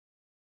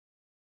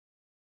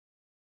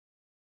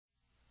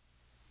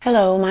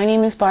Hello, my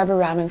name is Barbara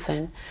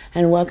Robinson,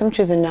 and welcome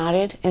to the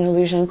Knotted and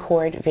Illusion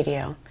Cord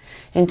video.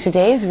 In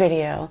today's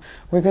video,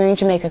 we're going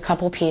to make a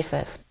couple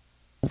pieces.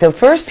 The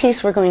first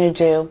piece we're going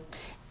to do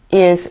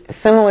is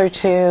similar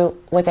to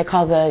what they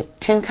call the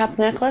tin cup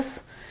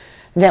necklace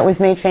that was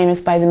made famous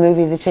by the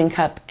movie The Tin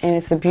Cup, and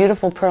it's a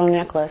beautiful pearl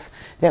necklace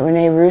that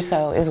Rene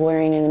Russo is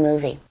wearing in the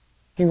movie.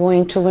 You're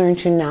going to learn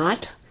to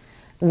knot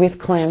with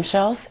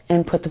clamshells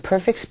and put the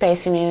perfect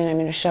spacing in, and I'm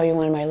going to show you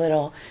one of my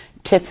little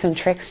tips and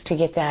tricks to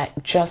get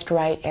that just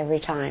right every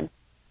time.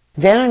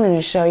 Then I'm going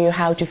to show you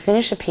how to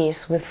finish a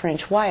piece with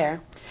French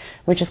wire,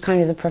 which is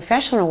kind of the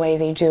professional way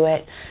they do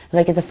it,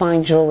 like at the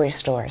fine jewelry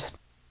stores.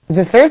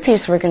 The third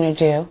piece we're going to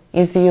do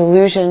is the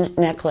illusion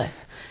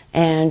necklace,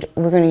 and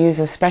we're going to use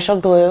a special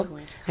glue,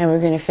 and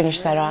we're going to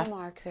finish that off.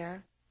 Mark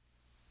there.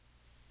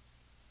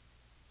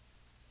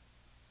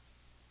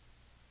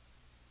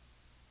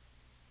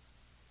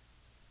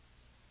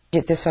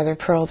 Get this other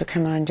pearl to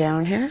come on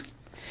down here,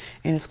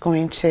 and it's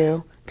going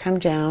to come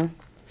down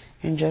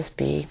and just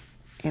be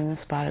in the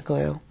spot of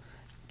glue,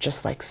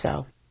 just like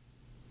so.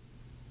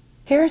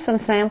 Here are some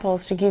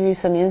samples to give you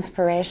some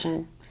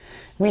inspiration.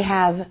 We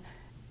have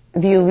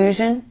the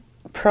illusion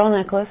pearl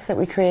necklace that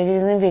we created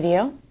in the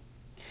video,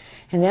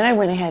 and then I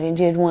went ahead and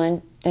did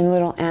one in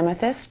little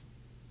amethyst.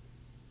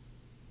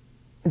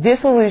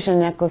 This illusion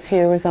necklace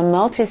here was a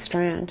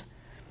multi-strand,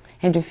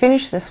 and to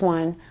finish this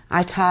one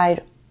I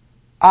tied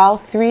all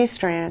 3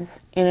 strands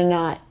in a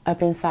knot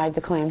up inside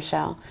the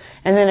clamshell,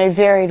 and then I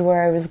varied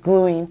where I was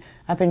gluing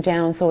up and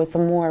down so it's a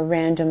more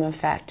random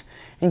effect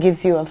and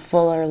gives you a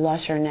fuller,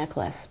 lusher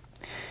necklace.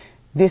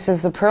 This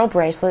is the pearl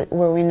bracelet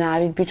where we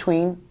knotted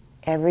between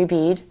every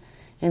bead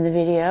in the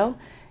video,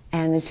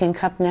 and the tin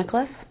cup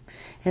necklace.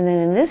 And then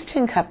in this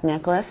tin cup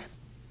necklace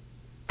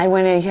I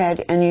went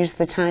ahead and used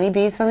the tiny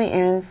beads on the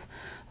ends,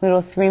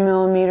 little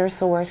 3mm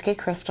Swarovski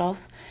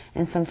crystals,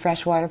 and some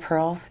freshwater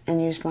pearls,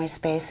 and used my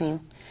spacing.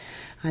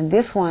 On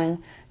this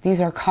one, these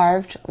are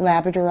carved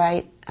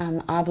labradorite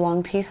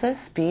oblong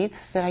pieces,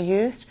 beads that I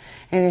used,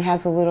 and it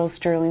has a little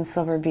sterling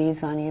silver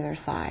beads on either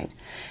side.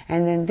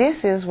 And then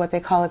this is what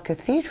they call a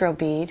cathedral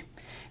bead.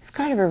 It's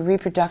kind of a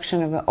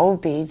reproduction of an O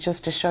bead,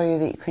 just to show you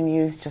that you can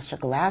use just a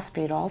glass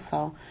bead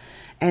also,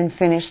 and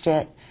finished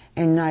it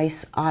in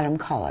nice autumn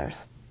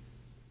colors.